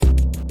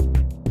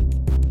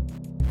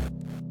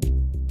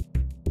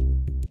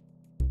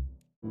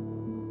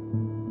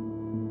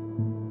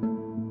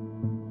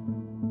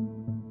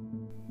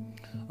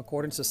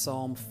according to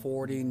Psalm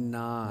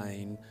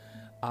 49,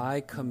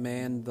 I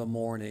command the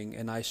morning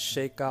and I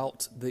shake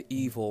out the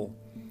evil.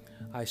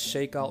 I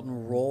shake out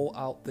and roll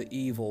out the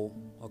evil,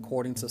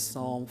 according to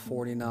Psalm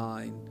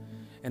 49.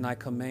 And I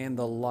command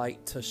the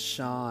light to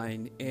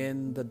shine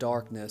in the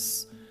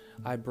darkness.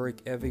 I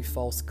break every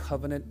false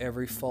covenant,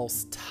 every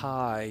false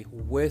tie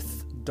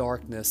with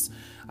darkness.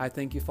 I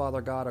thank you,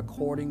 Father God,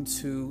 according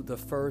to the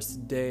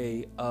first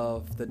day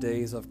of the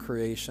days of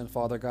creation.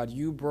 Father God,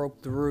 you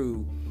broke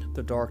through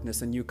the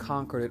darkness and you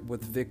conquered it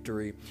with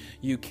victory.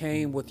 You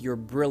came with your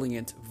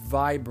brilliant,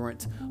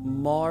 vibrant,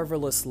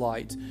 marvelous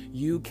light.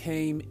 You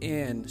came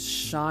in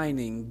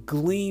shining,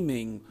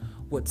 gleaming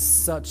with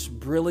such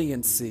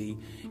brilliancy,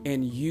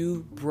 and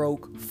you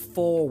broke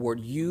forward,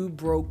 you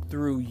broke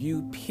through,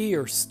 you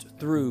pierced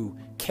through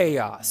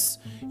chaos.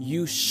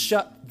 You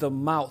shut the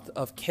mouth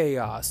of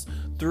chaos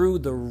through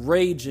the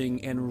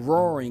raging and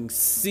roaring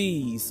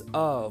seas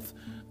of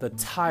the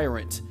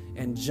tyrant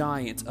and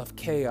giant of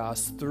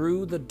chaos,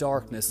 through the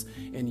darkness,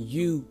 and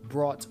you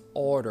brought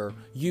order,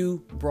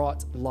 you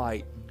brought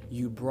light,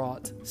 you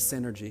brought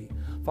synergy.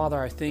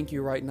 Father, I thank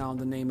you right now in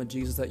the name of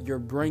Jesus that you're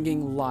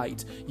bringing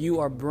light, you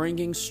are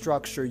bringing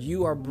structure,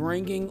 you are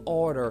bringing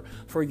order,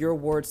 for your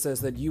word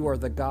says that you are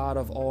the God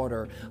of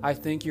order. I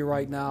thank you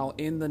right now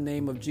in the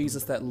name of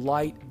Jesus that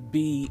light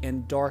be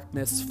and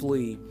darkness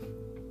flee.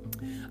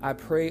 I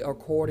pray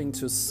according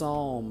to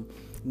Psalm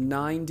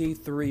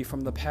 93 from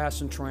the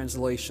Passion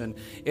Translation.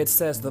 It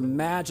says, the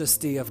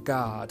majesty of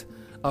God.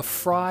 A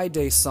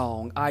Friday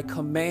song. I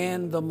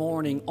command the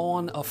morning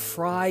on a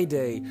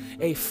Friday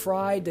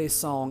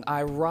song.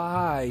 I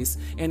rise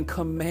and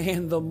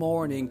command the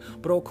morning.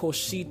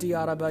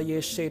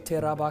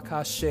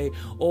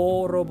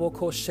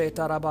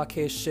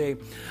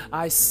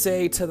 I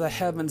say to the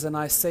heavens and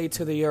I say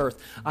to the earth,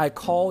 I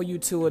call you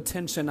to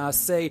attention. I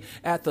say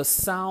at the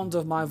sound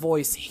of my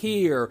voice,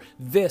 hear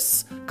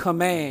this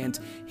command.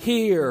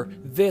 Hear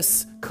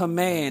this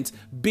command.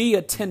 Be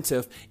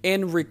attentive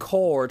and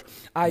record.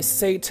 I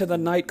say to the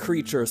night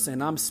creatures,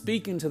 and I'm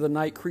speaking to the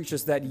night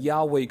creatures that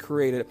Yahweh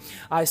created.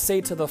 I say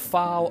to the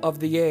fowl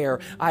of the air.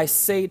 I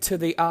say to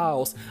the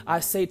owls. I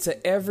say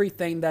to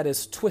everything that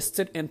is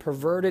twisted and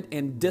perverted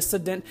and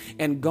dissident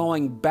and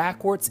going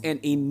backwards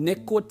and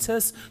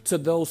iniquitous, to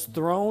those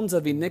thrones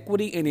of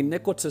iniquity and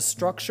iniquitous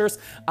structures.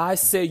 I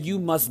say you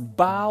must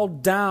bow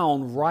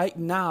down right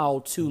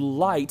now to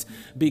light,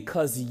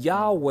 because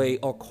Yahweh,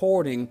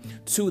 according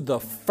to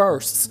the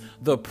firsts,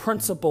 the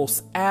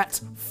principles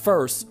at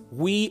first,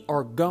 we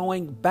are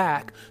going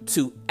back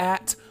to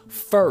at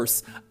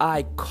first.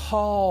 I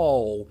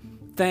call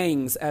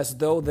things as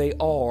though they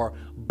are.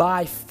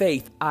 By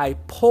faith, I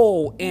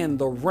pull in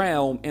the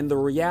realm and the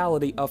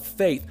reality of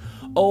faith.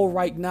 Oh,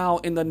 right now,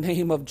 in the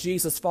name of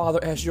Jesus,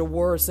 Father, as your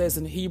word says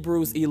in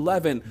Hebrews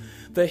 11,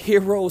 the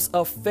heroes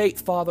of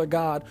faith, Father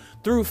God,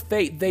 through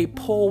faith, they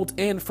pulled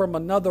in from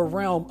another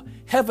realm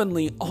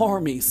heavenly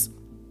armies.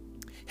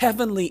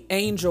 Heavenly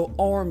angel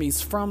armies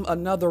from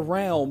another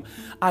realm.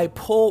 I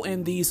pull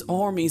in these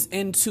armies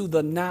into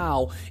the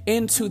now,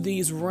 into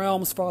these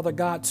realms, Father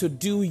God, to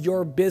do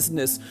your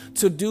business,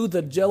 to do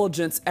the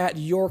diligence at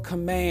your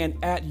command,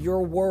 at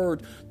your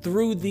word,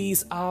 through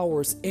these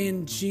hours,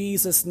 in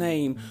Jesus'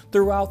 name,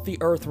 throughout the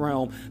earth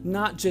realm,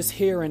 not just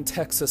here in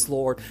Texas,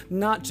 Lord,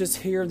 not just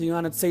here in the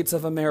United States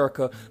of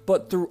America,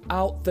 but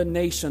throughout the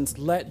nations.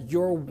 Let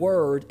your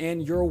word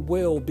and your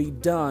will be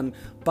done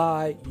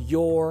by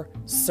your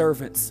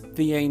servants,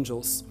 the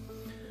angels.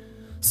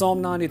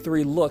 Psalm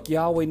 93, look,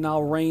 Yahweh now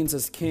reigns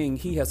as king.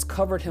 He has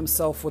covered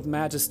himself with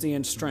majesty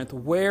and strength,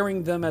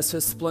 wearing them as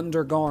his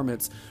splendor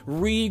garments.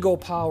 Regal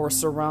power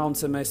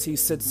surrounds him as he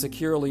sits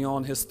securely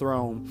on his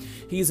throne.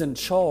 He's in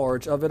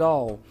charge of it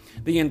all,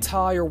 the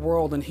entire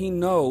world, and he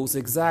knows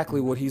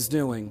exactly what he's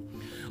doing.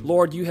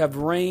 Lord, you have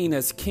reigned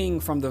as king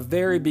from the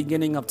very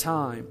beginning of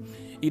time.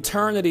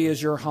 Eternity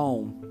is your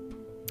home.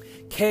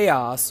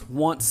 Chaos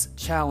once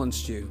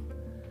challenged you.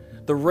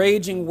 The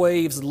raging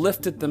waves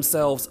lifted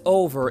themselves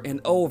over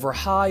and over,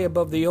 high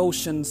above the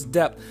ocean's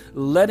depth,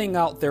 letting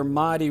out their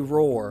mighty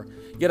roar.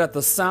 Yet at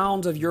the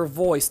sound of your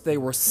voice, they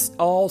were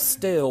all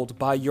stilled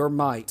by your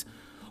might.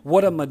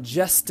 What a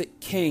majestic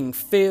king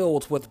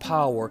filled with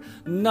power.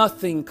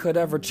 Nothing could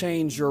ever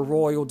change your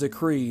royal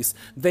decrees.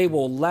 They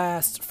will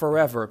last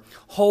forever.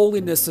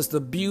 Holiness is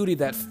the beauty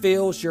that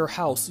fills your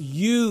house.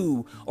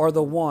 You are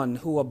the one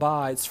who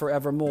abides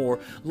forevermore.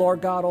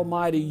 Lord God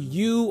Almighty,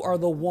 you are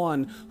the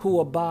one who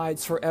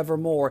abides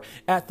forevermore.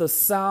 At the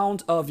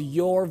sound of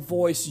your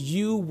voice,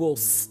 you will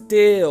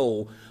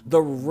still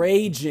the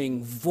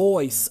raging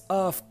voice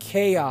of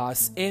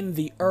chaos in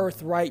the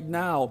earth right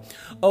now.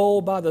 Oh,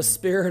 by the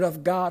Spirit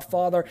of God,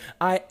 Father,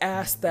 I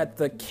ask that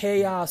the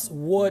chaos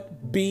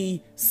would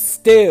be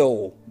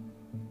still.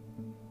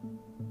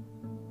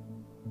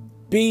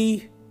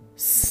 Be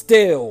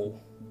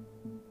still.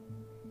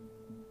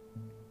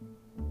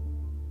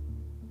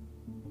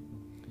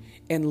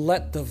 And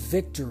let the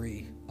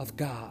victory of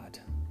God,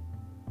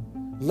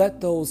 let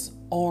those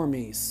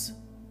armies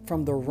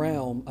from the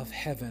realm of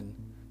heaven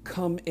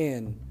come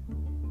in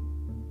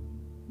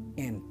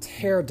and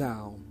tear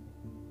down,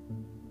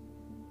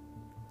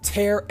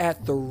 tear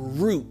at the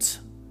root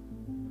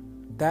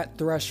that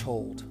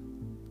threshold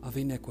of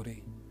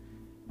iniquity.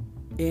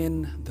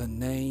 In the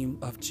name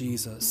of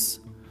Jesus.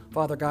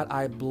 Father God,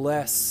 I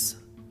bless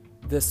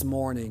this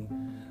morning.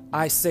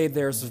 I say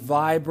there's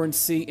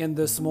vibrancy in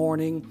this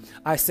morning.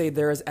 I say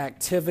there is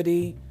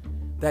activity,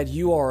 that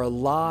you are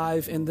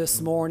alive in this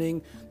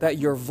morning, that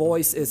your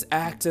voice is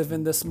active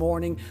in this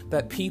morning,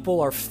 that people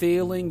are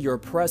feeling your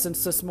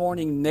presence this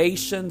morning.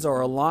 Nations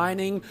are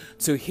aligning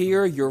to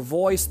hear your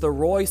voice, the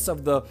voice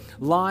of the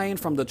Lion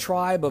from the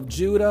tribe of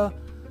Judah.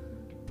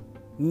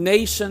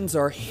 Nations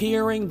are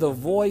hearing the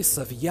voice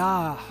of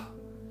Yah.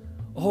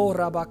 Oh,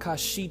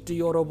 Rabakashiti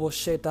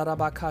Yorobosheta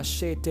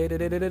Rabakashete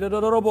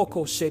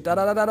Robokosheta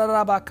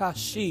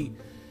Rabakashi.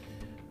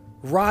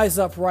 Rise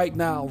up right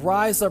now.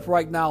 Rise up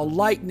right now.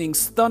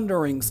 Lightnings,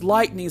 thunderings,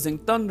 lightnings and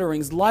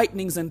thunderings,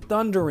 lightnings and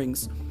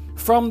thunderings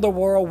from the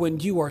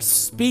whirlwind. You are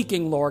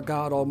speaking, Lord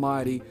God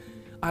Almighty.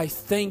 I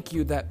thank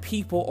you that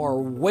people are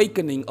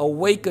awakening,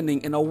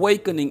 awakening, and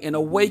awakening, and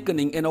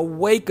awakening, and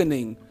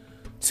awakening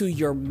to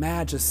your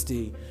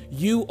majesty.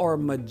 You are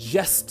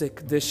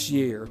majestic this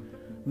year.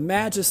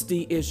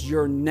 Majesty is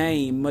your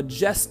name.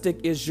 Majestic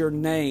is your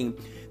name.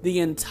 The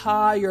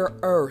entire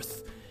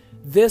earth,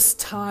 this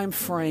time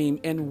frame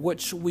in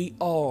which we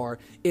are,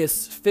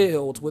 is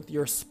filled with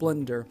your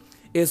splendor,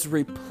 is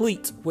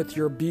replete with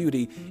your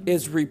beauty,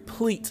 is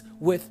replete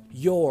with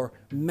your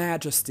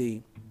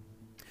majesty.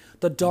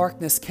 The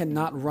darkness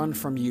cannot run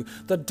from you.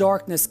 The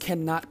darkness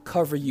cannot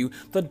cover you.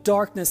 The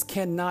darkness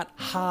cannot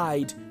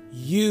hide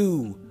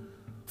you,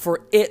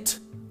 for it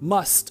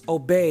must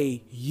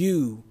obey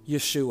you,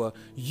 Yeshua.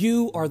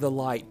 You are the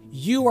light.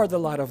 You are the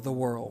light of the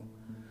world.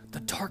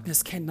 The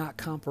darkness cannot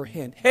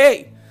comprehend.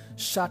 Hey!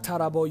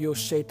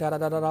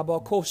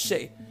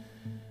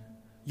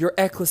 Your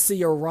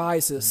ecclesia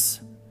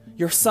rises.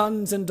 Your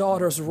sons and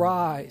daughters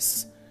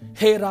rise.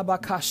 Hey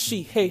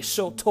Rabakashi, hey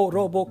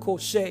Shotorobo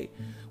Koshe.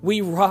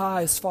 We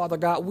rise, Father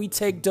God. We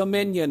take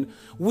dominion.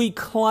 We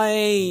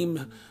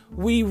claim.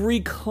 We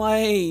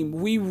reclaim.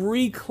 We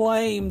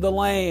reclaim the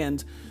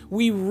land.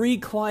 We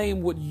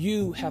reclaim what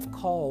you have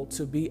called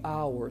to be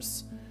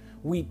ours.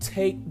 We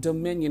take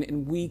dominion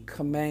and we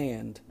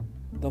command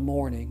the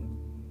morning.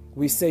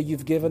 We say,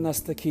 you've given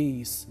us the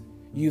keys.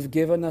 You've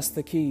given us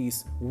the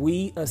keys.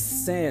 We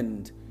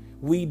ascend.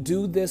 We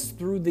do this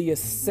through the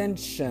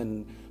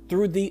ascension,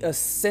 through the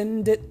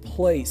ascended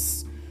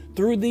place,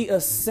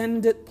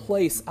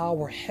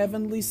 our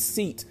heavenly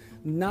seat,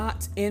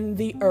 not in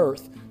the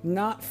earth,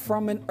 not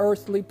from an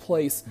earthly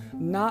place,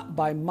 not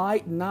by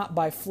might, not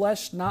by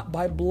flesh, not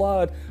by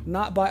blood,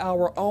 not by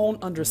our own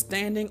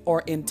understanding or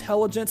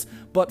intelligence,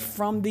 but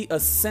from the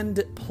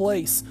ascended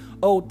place.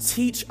 Oh,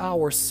 teach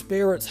our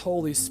spirits,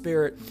 Holy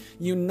Spirit.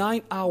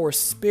 Unite our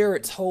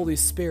spirits, Holy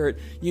Spirit.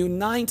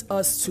 Unite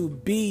us to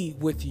be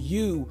with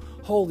you,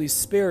 Holy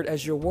Spirit,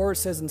 as your word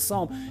says in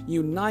Psalm.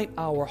 Unite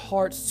our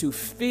hearts to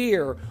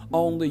fear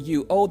only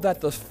you. Oh, that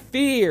the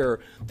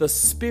spirit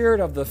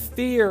of the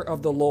fear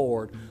of the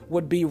Lord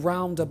would be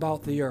round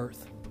about the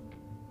earth.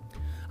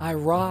 I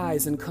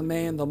rise and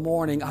command the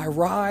morning. I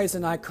rise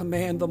and I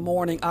command the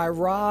morning. I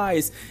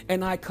rise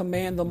and I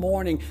command the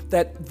morning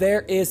that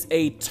there is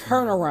a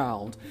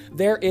turnaround.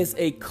 There is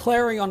a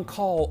clarion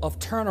call of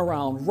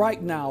turnaround right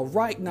now,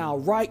 right now,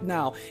 right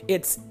now.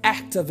 It's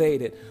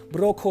activated. And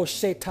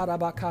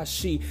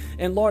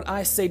Lord,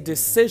 I say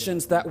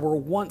decisions that were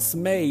once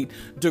made,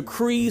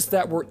 decrees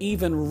that were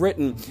even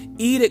written,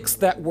 edicts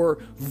that were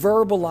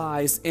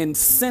verbalized and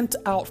sent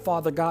out,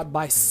 Father God,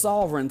 by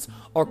sovereigns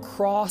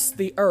across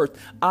the earth.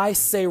 I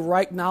say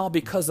right now,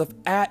 because of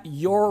at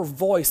your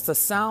voice, the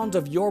sound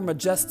of your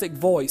majestic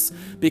voice,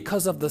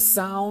 because of the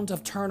sound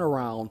of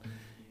turnaround,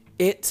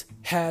 it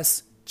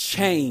has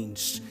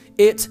changed.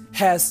 It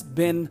has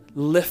been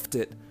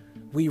lifted.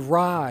 We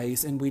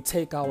rise and we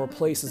take our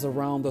places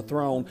around the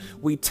throne.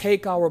 We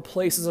take our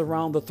places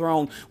around the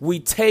throne.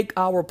 We take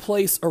our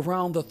place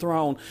around the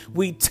throne.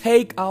 We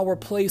take our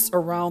place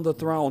around the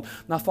throne.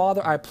 Now,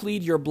 Father, I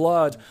plead your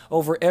blood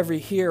over every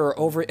hearer,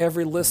 over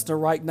every listener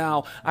right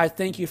now. I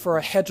thank you for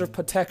a hedge of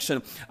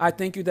protection. I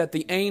thank you that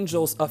the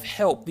angels of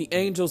help, the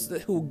angels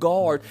who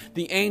guard,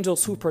 the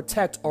angels who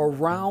protect are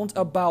round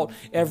about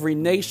every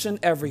nation,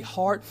 every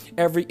heart,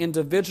 every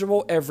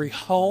individual, every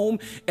home,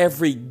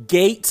 every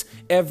gate,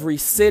 every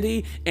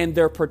city, and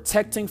they're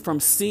protecting from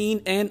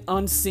seen and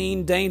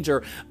unseen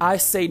danger. I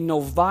say no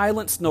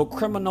violence, no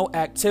criminal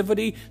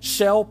activity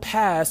shall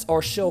pass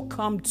or shall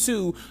come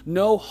to,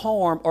 no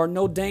harm or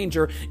no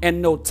danger,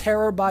 and no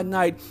terror by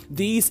night.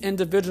 These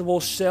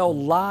individuals shall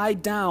lie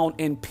down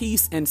in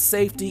peace and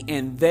safety,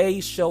 and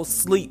they shall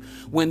sleep.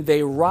 When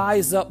they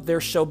rise up, there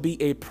shall be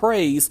a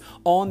praise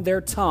on their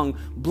tongue.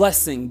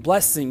 Blessing,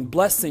 blessing,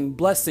 blessing,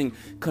 blessing,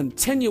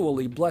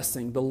 continually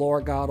blessing the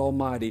Lord God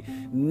Almighty.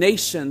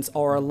 Nations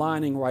are aligning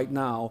right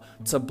now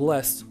to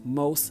bless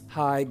Most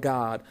High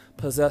God,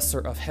 possessor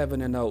of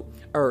heaven and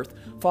earth.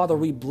 Father,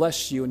 we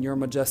bless you in your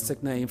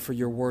majestic name, for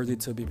you're worthy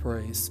to be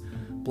praised.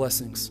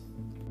 Blessings.